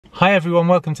Hi everyone,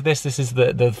 welcome to this. This is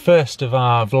the first of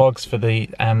our vlogs for the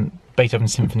Beethoven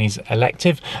Symphonies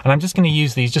Elective, and I'm just going to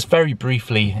use these just very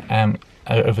briefly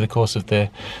over the course of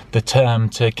the term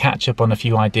to catch up on a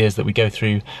few ideas that we go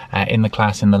through in the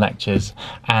class, in the lectures,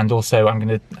 and also I'm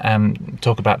going to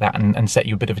talk about that and set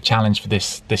you a bit of a challenge for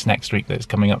this next week that's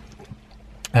coming up.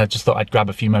 I just thought I'd grab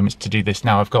a few moments to do this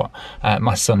now. I've got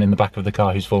my son in the back of the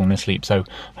car who's fallen asleep, so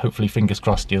hopefully, fingers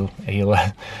crossed, he'll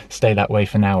stay that way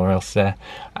for now, or else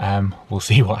we'll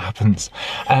see what happens.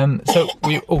 So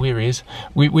here he is.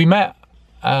 We met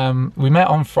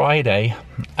on Friday.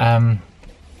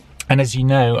 And as you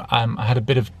know, I had a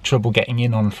bit of trouble getting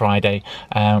in on Friday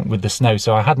with the snow,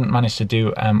 so I hadn't managed to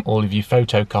do all of your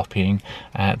photocopying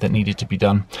that needed to be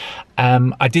done.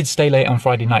 I did stay late on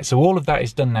Friday night, so all of that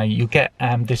is done now. You'll get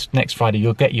this next Friday.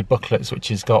 You'll get your booklets, which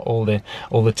has got all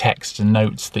the text and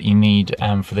notes that you need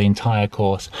for the entire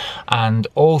course, and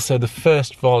also the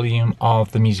first volume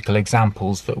of the musical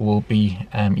examples that we'll be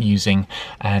using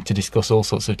to discuss all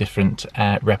sorts of different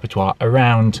repertoire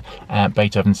around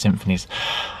Beethoven symphonies.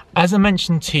 As I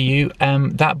mentioned to you,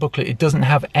 that booklet, it doesn't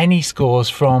have any scores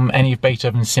from any of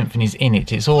Beethoven's symphonies in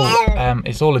it. It's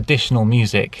all additional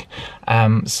music.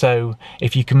 So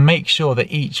if you can make sure that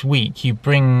each week you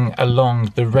bring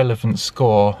along the relevant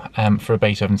score for a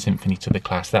Beethoven symphony to the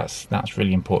class, that's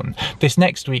really important. This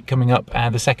next week coming up,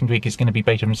 the second week, is going to be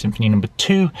Beethoven Symphony number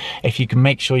 2. If you can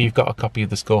make sure you've got a copy of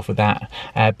the score for that,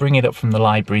 bring it up from the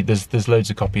library. There's loads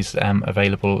of copies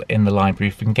available in the library.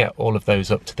 If we can get all of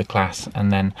those up to the class,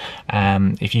 and then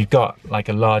if you've got like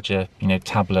a larger,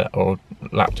 tablet or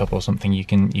laptop or something, you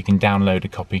can download a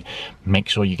copy. Make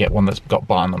sure you get one that's got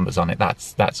bar numbers on it.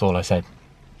 That's all I said.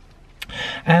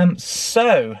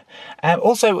 Also,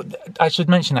 I should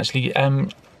mention actually,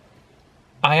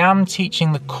 I am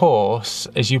teaching the course,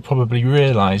 as you probably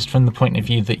realised, from the point of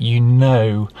view that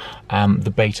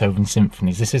the Beethoven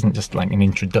symphonies. This isn't just like an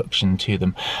introduction to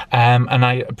them. And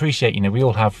I appreciate, we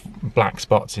all have black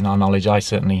spots in our knowledge. I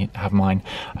certainly have mine.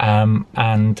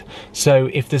 And so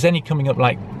if there's any coming up,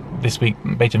 like this week,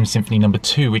 Beethoven Symphony number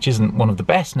 2, which isn't one of the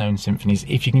best known symphonies,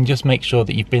 if you can just make sure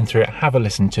that you've been through it, have a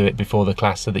listen to it before the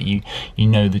class, so that you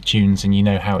know the tunes and you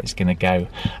know how it's going to go,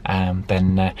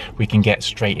 then we can get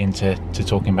straight into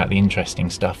talking about the interesting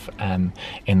stuff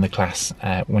in the class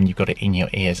when you've got it in your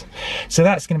ears. So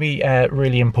that's going to be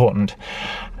really important.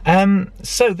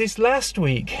 So this last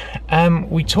week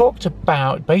we talked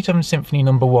about Beethoven Symphony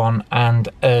number 1 and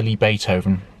early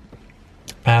Beethoven.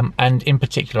 And in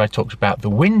particular, I talked about the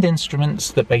wind instruments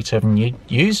that Beethoven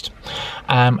used,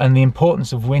 and the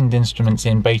importance of wind instruments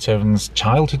in Beethoven's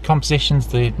childhood compositions,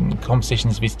 the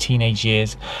compositions of his teenage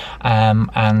years,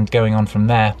 and going on from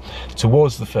there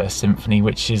towards the first symphony,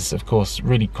 which is, of course,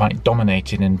 really quite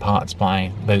dominated in parts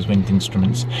by those wind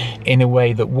instruments in a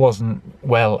way that wasn't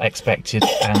well expected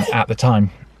at the time.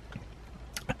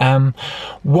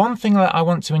 One thing that I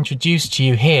want to introduce to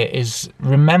you here is,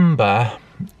 remember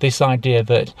this idea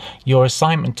that your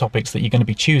assignment topics that you're going to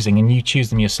be choosing, and you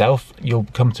choose them yourself, you'll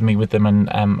come to me with them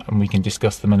and we can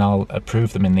discuss them and I'll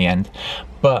approve them in the end,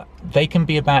 but they can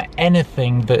be about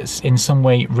anything that's in some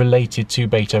way related to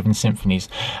Beethoven symphonies.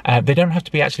 They don't have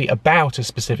to be actually about a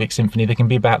specific symphony. They can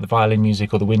be about the violin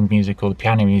music or the wind music or the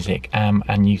piano music,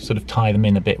 and you sort of tie them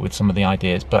in a bit with some of the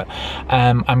ideas, but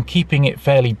I'm keeping it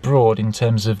fairly broad in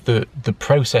terms of the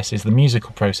processes, the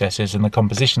musical processes and the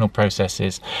compositional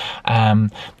processes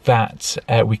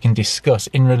that we can discuss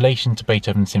in relation to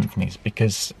Beethoven symphonies,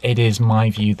 because it is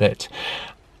my view that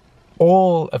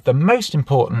all of the most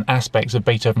important aspects of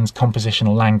Beethoven's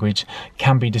compositional language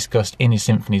can be discussed in his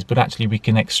symphonies, but actually we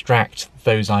can extract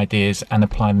those ideas and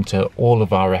apply them to all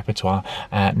of our repertoire,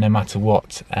 no matter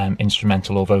what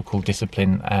instrumental or vocal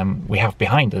discipline we have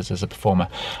behind us as a performer.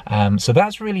 So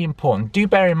that's really important. Do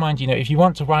bear in mind, if you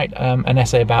want to write an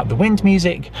essay about the wind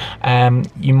music,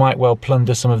 you might well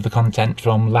plunder some of the content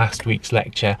from last week's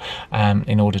lecture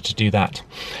in order to do that.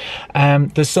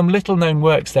 There's some little known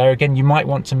works there. Again, you might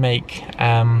want to make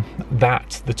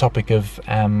that the topic of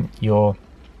your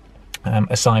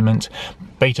assignment.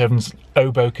 Beethoven's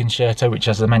oboe concerto, which,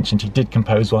 as I mentioned, he did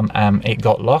compose one. It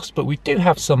got lost, but we do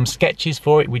have some sketches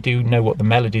for it. We do know what the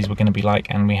melodies were going to be like,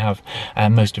 and we have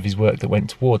most of his work that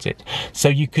went towards it. So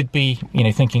you could be,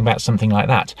 thinking about something like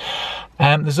that.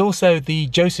 There's also the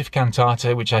Joseph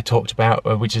Cantata, which I talked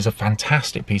about, which is a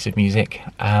fantastic piece of music.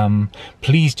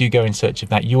 Please do go in search of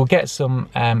that. You will get some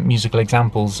musical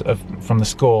examples from the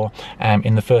score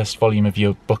in the first volume of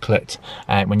your booklet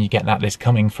when you get that this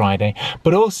coming Friday.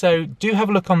 But also do have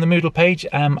a look on the Moodle page page,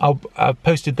 I've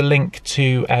posted the link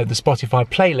to the Spotify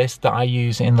playlist that I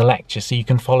use in the lecture, so you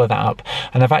can follow that up.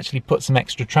 And I've actually put some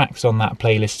extra tracks on that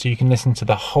playlist, so you can listen to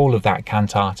the whole of that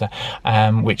cantata,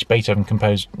 which Beethoven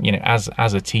composed, you know,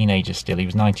 as a teenager still. He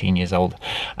was 19 years old,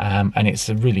 and it's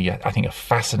a really, I think, a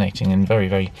fascinating and very,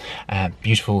 very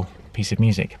beautiful piece of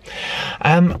music.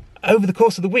 Over the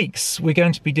course of the weeks, we're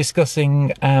going to be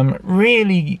discussing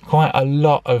really quite a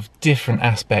lot of different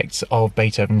aspects of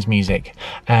Beethoven's music.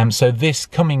 So this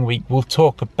coming week, we'll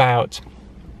talk about,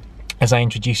 as I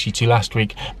introduced you to last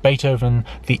week, Beethoven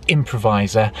the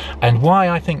improviser, and why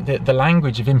I think that the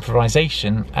language of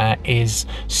improvisation is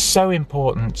so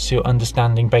important to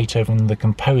understanding Beethoven the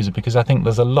composer, because I think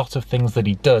there's a lot of things that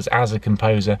he does as a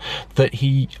composer that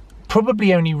he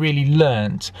probably only really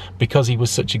learnt because he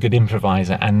was such a good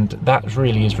improviser, and that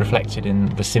really is reflected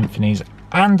in the symphonies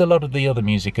and a lot of the other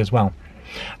music as well.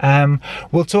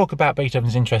 We'll talk about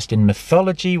Beethoven's interest in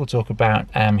mythology. We'll talk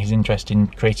about his interest in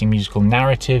creating musical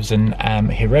narratives and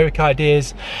heroic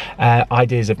ideas,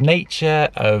 ideas of nature,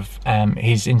 of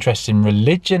his interest in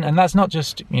religion, and that's not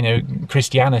just, you know,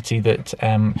 Christianity that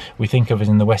we think of as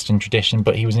in the Western tradition,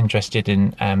 but he was interested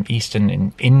in Eastern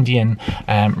and Indian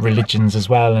religions as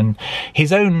well, and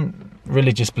his own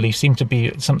religious beliefs seem to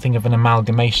be something of an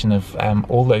amalgamation of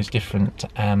all those different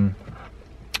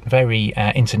very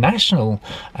international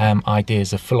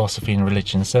ideas of philosophy and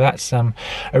religion. So that's a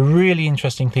really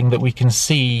interesting thing that we can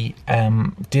see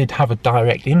did have a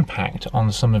direct impact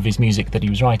on some of his music that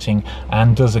he was writing,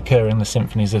 and does occur in the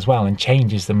symphonies as well, and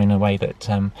changes them in a way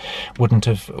that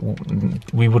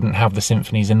we wouldn't have the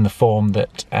symphonies in the form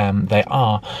that they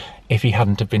are if he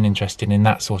hadn't have been interested in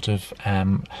that sort of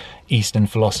Eastern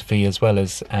philosophy as well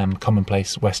as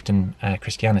commonplace Western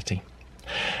Christianity.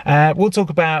 We'll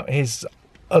talk about his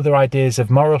other ideas of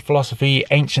moral philosophy,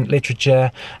 ancient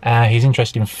literature, his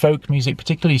interest in folk music,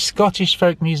 particularly Scottish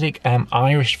folk music,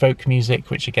 Irish folk music,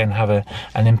 which again have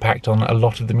an impact on a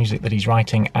lot of the music that he's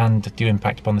writing and do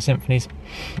impact upon the symphonies.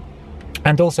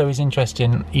 And also his interest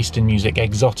in Eastern music,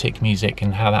 exotic music,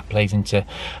 and how that plays into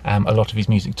a lot of his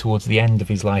music towards the end of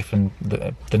his life, and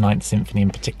the Ninth Symphony in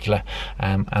particular,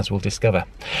 as we'll discover.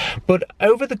 But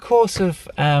over the course of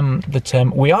the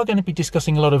term, we are going to be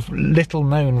discussing a lot of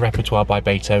little-known repertoire by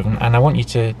Beethoven, and I want you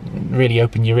to really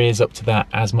open your ears up to that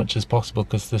as much as possible,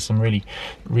 because there's some really,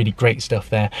 really great stuff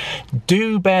there.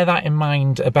 Do bear that in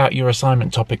mind about your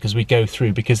assignment topic as we go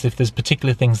through, because if there's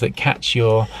particular things that catch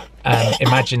your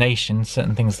imagination,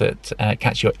 certain things that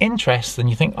catch your interest, then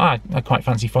you think, oh, I quite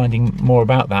fancy finding more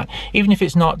about that. Even if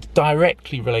it's not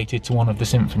directly related to one of the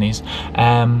symphonies,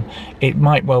 it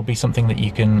might well be something that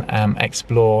you can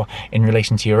explore in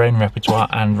relation to your own repertoire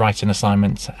and write an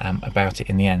assignment about it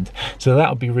in the end. So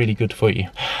that'll be really good for you.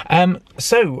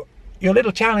 So your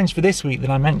little challenge for this week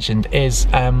that I mentioned is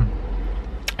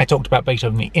I talked about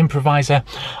Beethoven the improviser,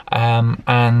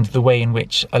 and the way in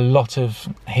which a lot of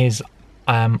his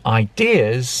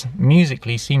ideas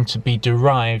musically seem to be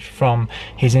derived from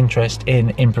his interest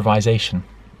in improvisation.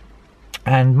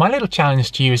 And my little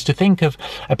challenge to you is to think of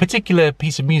a particular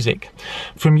piece of music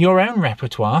from your own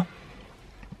repertoire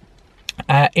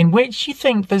in which you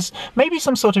think there's maybe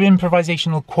some sort of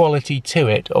improvisational quality to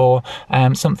it, or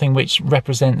something which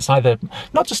represents either,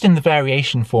 not just in the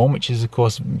variation form, which is of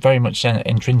course very much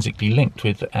intrinsically linked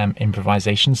with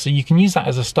improvisation, so you can use that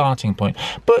as a starting point,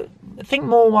 but think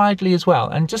more widely as well,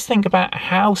 and just think about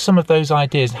how some of those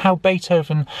ideas, how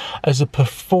Beethoven as a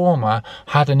performer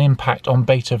had an impact on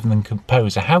Beethoven the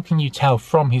composer. How can you tell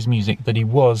from his music that he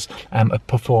was a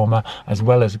performer as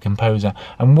well as a composer,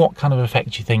 and what kind of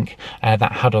effect you think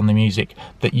that had on the music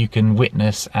that you can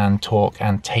witness and talk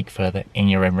and take further in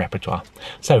your own repertoire.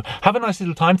 So have a nice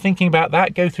little time thinking about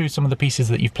that. Go through some of the pieces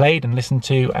that you've played and listened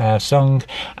to, sung,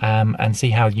 and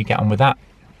see how you get on with that.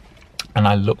 And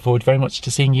I look forward very much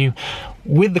to seeing you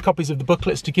with the copies of the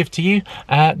booklets to give to you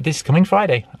this coming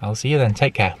Friday. I'll see you then.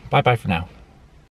 Take care. Bye bye for now.